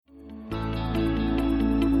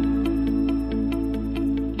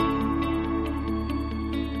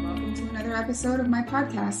episode of my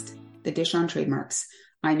podcast, The Dish on Trademarks.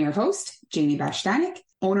 I'm your host, Jamie Bashtanik,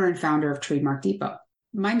 owner and founder of Trademark Depot.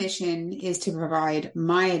 My mission is to provide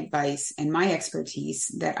my advice and my expertise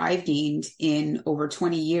that I've gained in over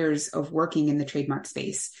 20 years of working in the trademark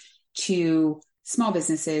space to small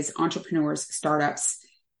businesses, entrepreneurs, startups,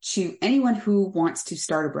 to anyone who wants to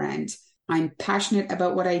start a brand. I'm passionate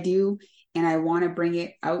about what I do, and I want to bring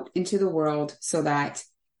it out into the world so that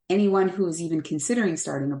anyone who is even considering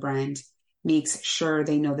starting a brand makes sure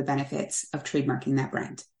they know the benefits of trademarking that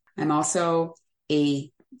brand. I'm also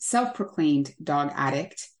a self-proclaimed dog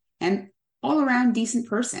addict and all-around decent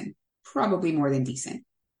person, probably more than decent.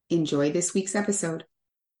 Enjoy this week's episode.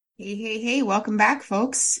 Hey, welcome back,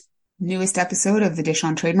 folks. Newest episode of The Dish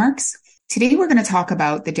on Trademarks. Today, we're going to talk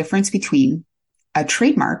about the difference between a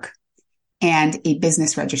trademark and a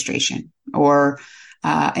business registration or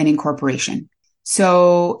an incorporation.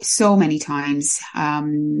 So many times,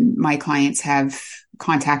 my clients have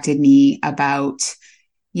contacted me about,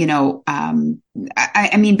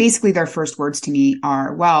 basically their first words to me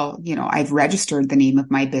are, I've registered the name of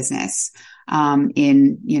my business,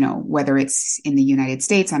 whether it's in the United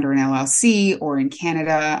States under an LLC or in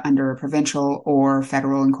Canada under a provincial or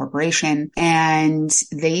federal incorporation. And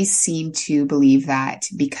they seem to believe that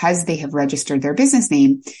because they have registered their business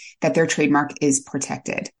name, that their trademark is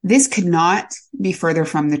protected. This could not be further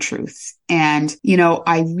from the truth. And,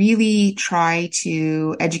 I really try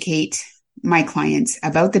to educate my clients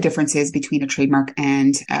about the differences between a trademark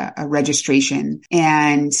and a registration.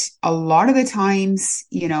 And a lot of the times,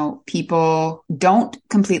 people don't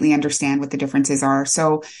completely understand what the differences are.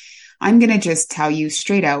 So I'm going to just tell you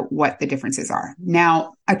straight out what the differences are.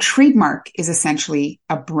 Now, a trademark is essentially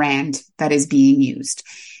a brand that is being used.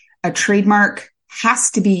 A trademark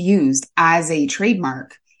has to be used as a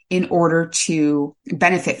trademark in order to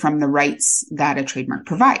benefit from the rights that a trademark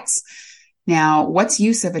provides. Now, what's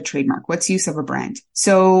use of a trademark? What's use of a brand?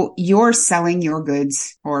 So you're selling your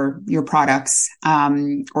goods or your products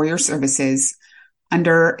or your services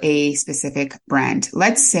under a specific brand.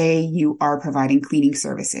 Let's say you are providing cleaning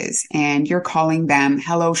services and you're calling them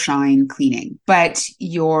Hello Shine Cleaning, but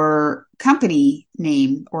your company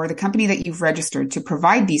name or the company that you've registered to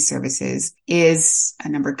provide these services is a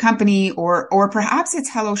numbered company or perhaps it's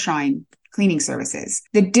Hello Shine Cleaning Services.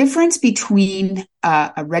 The difference between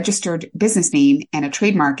a registered business name and a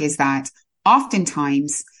trademark is that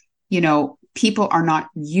oftentimes, people are not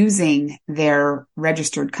using their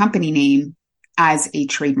registered company name as a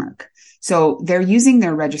trademark. So they're using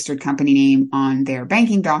their registered company name on their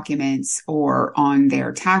banking documents or on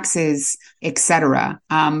their taxes, etc.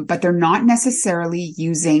 But they're not necessarily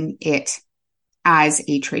using it as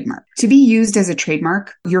a trademark. To be used as a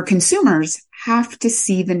trademark, your consumers have to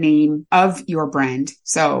see the name of your brand.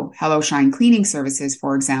 So Hello Shine Cleaning Services,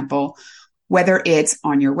 for example, whether it's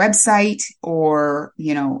on your website or,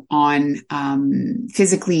 on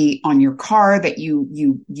physically on your car that you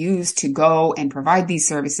use to go and provide these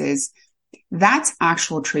services, that's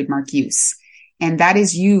actual trademark use. And that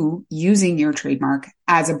is you using your trademark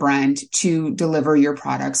as a brand to deliver your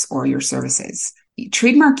products or your services.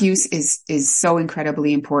 Trademark use is so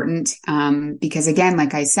incredibly important because, again,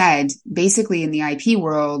 like I said, basically in the IP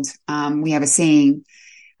world, we have a saying,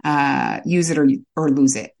 use it or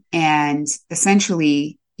lose it. And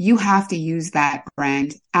essentially, you have to use that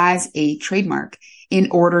brand as a trademark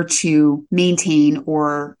in order to maintain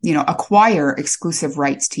or, acquire exclusive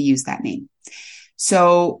rights to use that name.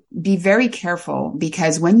 So be very careful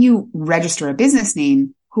because when you register a business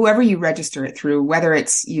name, whoever you register it through, whether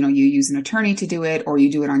it's, you use an attorney to do it or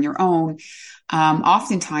you do it on your own,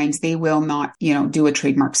 oftentimes they will not, do a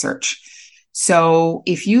trademark search. So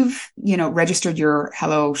if you've, registered your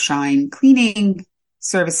Hello Shine Cleaning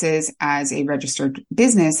Services as a registered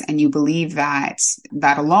business and you believe that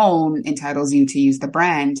alone entitles you to use the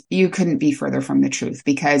brand, you couldn't be further from the truth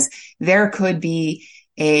because there could be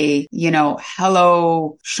a,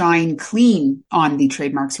 Hello Shine Clean on the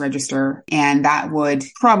trademarks register. And that would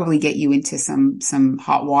probably get you into some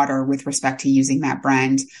hot water with respect to using that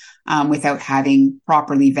brand, without having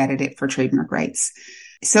properly vetted it for trademark rights.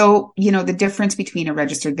 So, the difference between a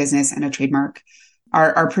registered business and a trademark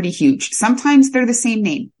are pretty huge. Sometimes they're the same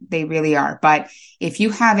name. They really are. But if you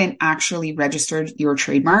haven't actually registered your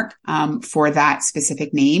trademark, for that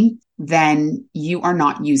specific name, then you are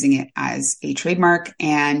not using it as a trademark,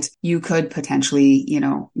 and you could potentially,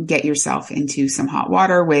 get yourself into some hot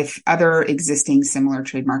water with other existing similar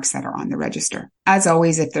trademarks that are on the register. As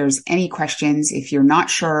always, if there's any questions, if you're not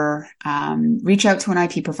sure, reach out to an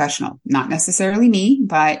IP professional, not necessarily me,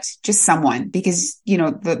 but just someone, because,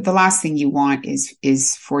 the last thing you want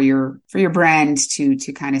is for your brand to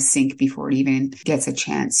kind of sink before it even gets a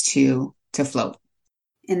chance to float.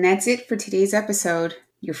 And that's it for today's episode.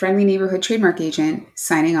 Your friendly neighborhood trademark agent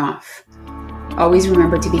signing off. Always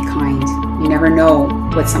remember to be kind. You never know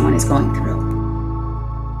what someone is going through.